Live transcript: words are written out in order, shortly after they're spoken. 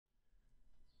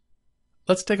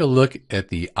Let's take a look at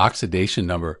the oxidation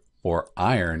number for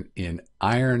iron in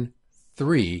iron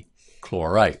 3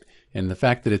 chlorite. And the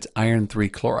fact that it's iron 3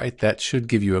 chlorite, that should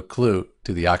give you a clue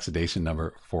to the oxidation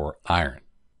number for iron.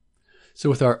 So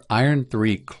with our iron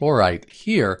 3 chlorite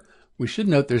here, we should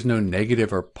note there's no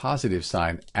negative or positive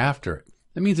sign after it.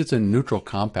 That means it's a neutral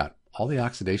compound. All the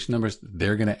oxidation numbers,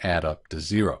 they're going to add up to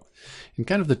 0. And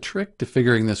kind of the trick to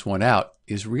figuring this one out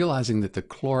is realizing that the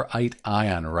chlorite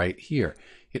ion right here,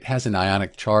 it has an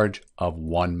ionic charge of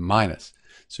 1-.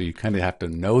 So you kind of have to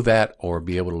know that or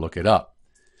be able to look it up.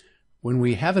 When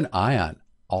we have an ion,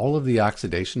 all of the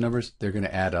oxidation numbers, they're going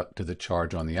to add up to the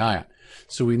charge on the ion.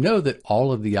 So we know that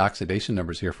all of the oxidation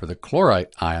numbers here for the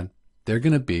chlorite ion, they're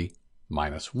going to be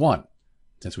 -1.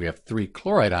 Since we have 3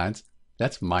 chlorite ions,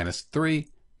 that's -3.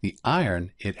 The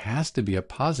iron, it has to be a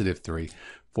 +3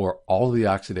 for all the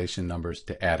oxidation numbers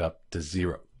to add up to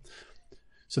 0.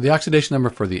 So the oxidation number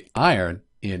for the iron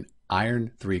in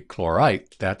iron 3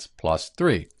 chlorite, that's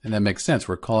 +3. And that makes sense.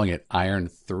 We're calling it iron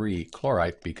 3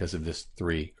 chlorite because of this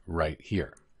 3 right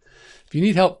here. If you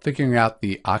need help figuring out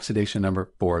the oxidation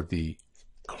number for the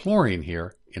chlorine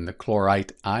here in the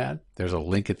chlorite ion, there's a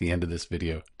link at the end of this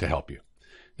video to help you.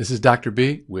 This is Dr.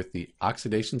 B with the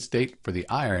oxidation state for the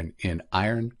iron in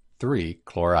iron 3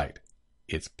 chlorite.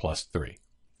 It's +3.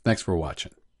 Thanks for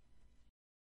watching.